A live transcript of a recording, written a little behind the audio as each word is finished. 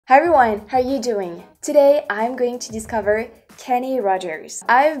Hi everyone, how are you doing? Today I'm going to discover Kenny Rogers.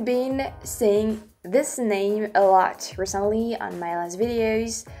 I've been saying this name a lot recently on my last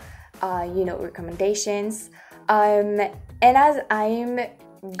videos, recommendations. And as I'm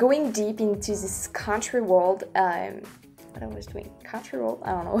going deep into this country world, what I was doing, country world?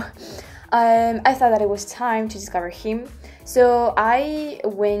 I don't know. I thought that it was time to discover him. So I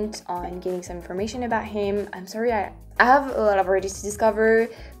went on getting some information about him. I'm sorry, I have a lot of artists to discover.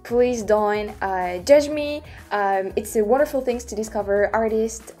 Please don't judge me. It's a wonderful thing to discover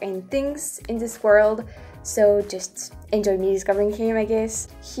artists and things in this world. So just enjoy me discovering him, I guess.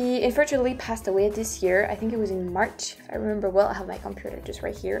 He unfortunately passed away this year. I think it was in March, if I remember well. I have my computer just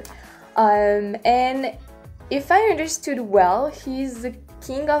right here. And if I understood well, he's the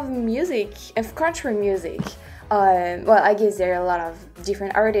king of music, of country music. Well, I guess there are a lot of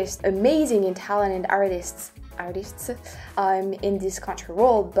different artists, amazing and talented artists in this country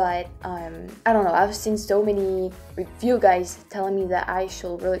world, but I don't know, I've seen so many review guys telling me that I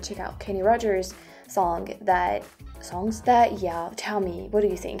should really check out Kenny Rogers songs that, yeah, tell me, what do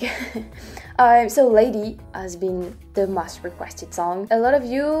you think? So Lady has been the most requested song. A lot of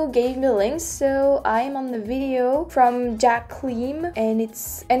you gave me links, so I'm on the video from Jacqueline, and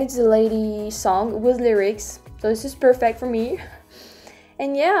it's a Lady song with lyrics, so this is perfect for me.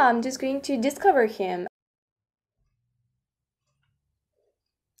 And yeah, I'm just going to discover him.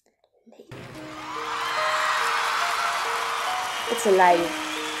 It's a live.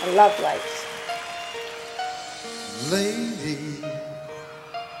 I love lives. Lady,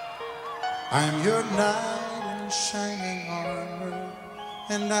 I'm your knight in shining armor,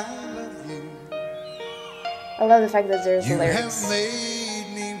 and I love you. I love the fact that there's lyrics. You have made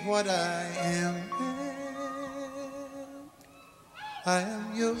me what I am. I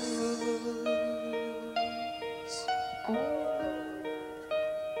am yours.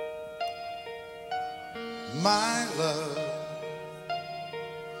 My love,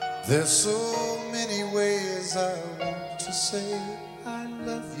 there's so many ways I want to say I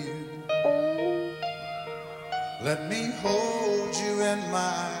love you. Let me hold you in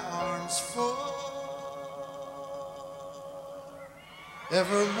my arms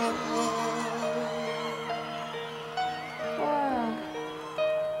forevermore. Wow.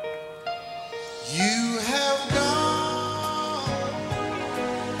 You have gone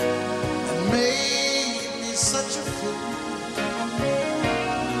and made me such a fool.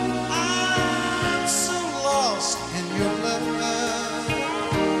 I'm so lost in your love,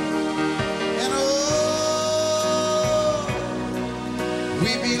 and oh,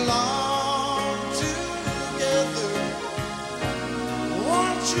 we belong together.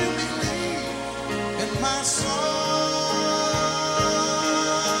 Won't you believe in my song?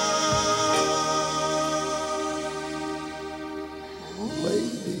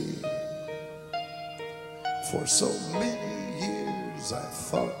 Lady, for so many years I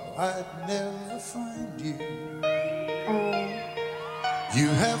thought I'd never find you. You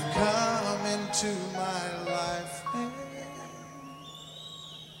have come into my life and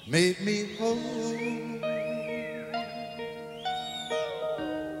made me whole.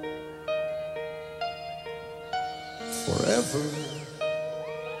 Forever,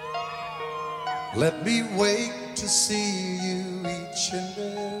 let me wake to see you each and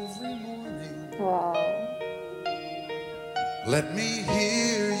every morning. Wow. Let me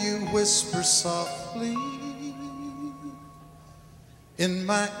hear you whisper softly in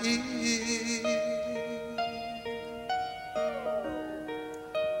my ear.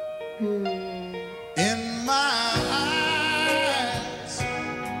 In my eyes,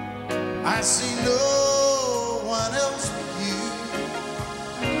 I see no one else but you.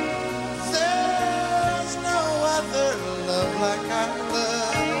 There's no other love like I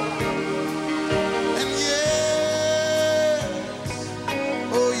love. And yes,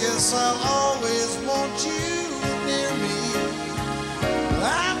 oh yes, I'll always want you near me.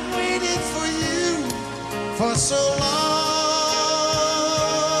 I've waited for you for so long.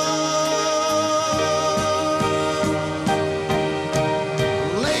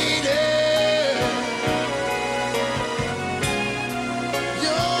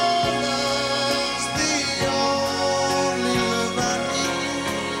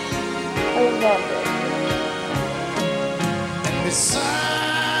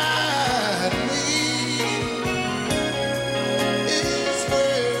 Beside me is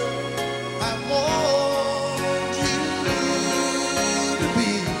where I want you to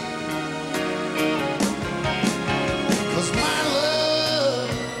be. 'Cause my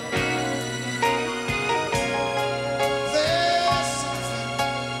love, there's something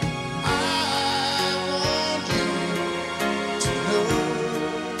I want you to know.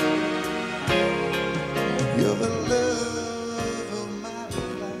 You're the love of my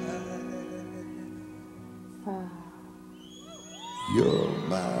life. You're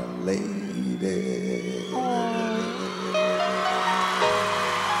my lady.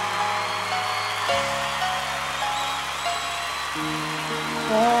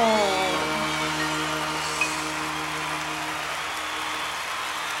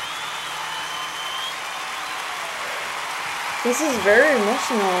 This is very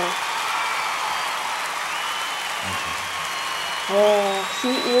emotional. Oh, he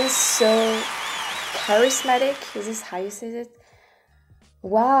is so charismatic. Is this how you say it?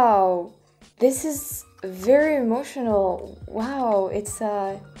 Wow, this is very emotional. Wow, it's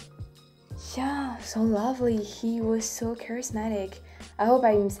yeah, so lovely. He was so charismatic. I hope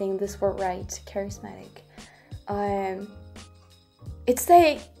I'm saying this word right. Charismatic.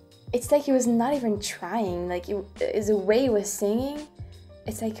 It's like he was not even trying. Like it is the way he was singing.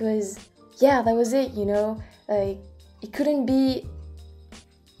 It's like it was, yeah, that was it. You know, like it couldn't be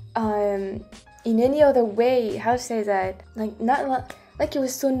in any other way. How to say that? Like not like it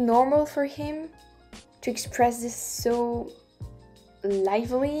was so normal for him to express this so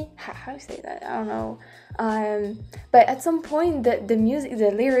lively. How to say that? I don't know. But at some point, the music,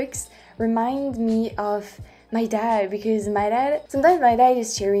 the lyrics remind me of my dad, because sometimes my dad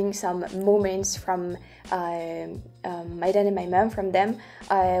is sharing some moments from my dad and my mom, from them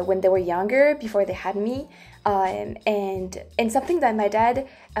when they were younger, before they had me, and something that my dad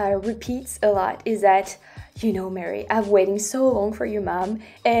repeats a lot is that, you know, Mary, I've waiting so long for your mom.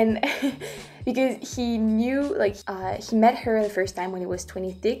 And because he knew, like, he met her the first time when he was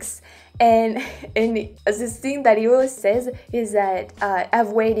 26, and this thing that he always says is that I've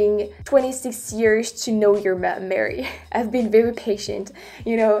waiting 26 years to know your mom, Mary. I've been very patient,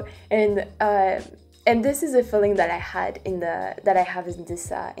 you know, and this is a feeling that I had that I have in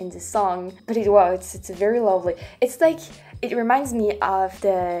this song. But it's very lovely. It's like, it reminds me of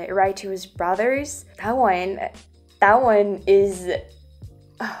the Righteous Brothers. That one is,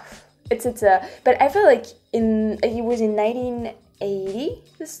 but I feel like it was in 1980,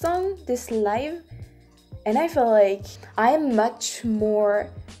 this live, and I feel like I'm much more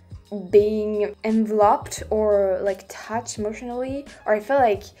being enveloped or like touched emotionally, or I feel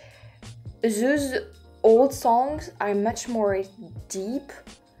like those old songs are much more deep.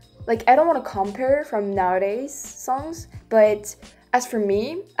 Like, I don't want to compare from nowadays songs, but as for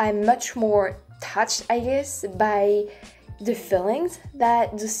me, I'm much more touched, I guess, by the feelings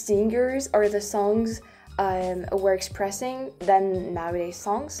that the singers or the songs were expressing than nowadays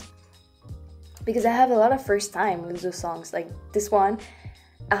songs. Because I have a lot of first time with those songs, like this one.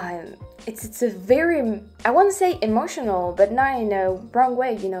 It's a very, I want to say emotional, but not in a wrong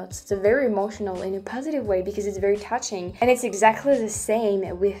way, you know. It's a very emotional in a positive way, because it's very touching, and it's exactly the same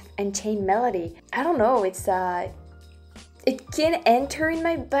with Unchained Melody. I don't know, it's it can enter in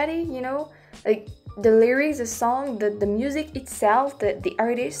my body, you know, like the lyrics, the song, the music itself, the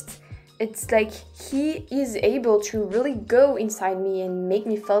artist. It's like he is able to really go inside me and make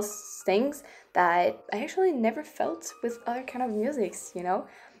me feel things that I actually never felt with other kind of musics, you know,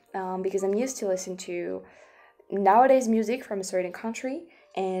 because I'm used to listen to nowadays music from a certain country,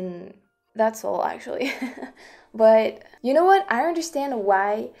 and that's all actually. But you know what? I understand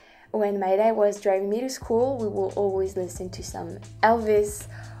why when my dad was driving me to school, we will always listen to some Elvis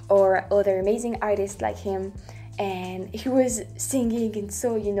or other amazing artists like him, and he was singing and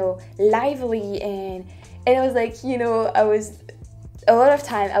so, you know, lively, and it was like, you know, a lot of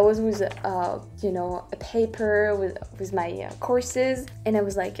time I was with you know, a paper with my courses, and I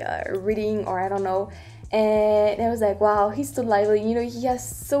was like reading, or I don't know, and I was like, wow, he's so lively, you know, he has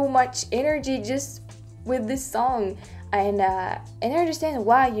so much energy just with this song, and I understand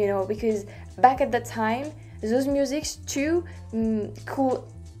why, you know, because back at that time those musics too could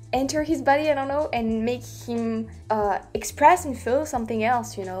enter his body, I don't know, and make him express and feel something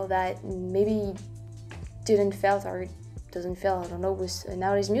else, you know, that maybe didn't felt or doesn't feel, I don't know, with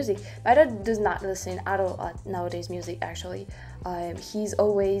nowadays music. My dad does not listen at all nowadays music, actually. He's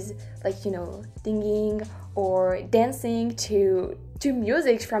always like, you know, singing or dancing to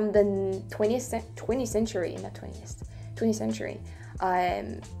music from the 20th century, not 20th, 20th century.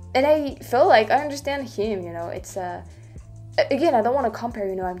 And I feel like I understand him, you know. It's again, I don't want to compare,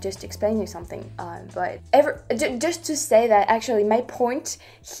 you know, I'm just explaining something, but just to say that actually my point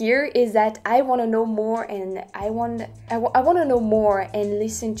here is that I want to know more, and I want to know more and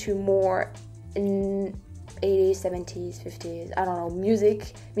listen to more in 80s, 70s, 50s, I don't know,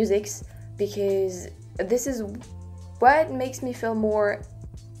 musics, because this is what makes me feel more,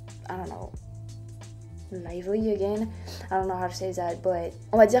 I don't know, lively again. I don't know how to say that, but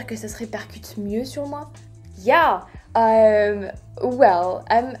on va dire que ça se répercute mieux sur moi. yeah, well,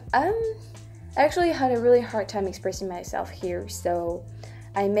 I actually had a really hard time expressing myself here, so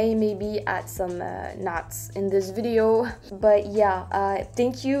I may maybe add some notes in this video. But yeah,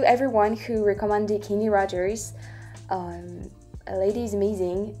 thank you everyone who recommended Kenny Rogers. A lady is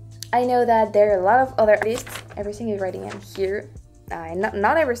amazing. I know that there are a lot of other artists, everything is writing in here,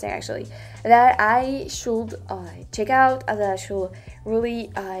 not everything actually, that I should check out, that I should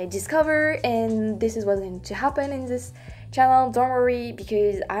really discover, and this is what's going to happen in this channel. Don't worry,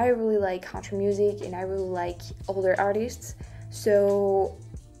 because I really like country music and I really like older artists, so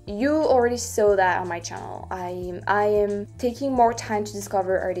you already saw that on my channel. I am taking more time to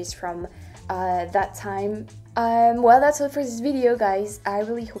discover artists from that time. Well, that's all for this video, guys. I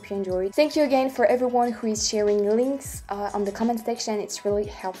really hope you enjoyed. Thank you again for everyone who is sharing links on the comment section. It's really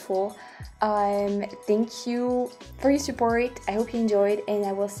helpful. Thank you for your support. I hope you enjoyed, and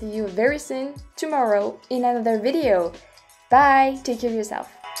I will see you very soon tomorrow in another video. Bye. Take care of yourself.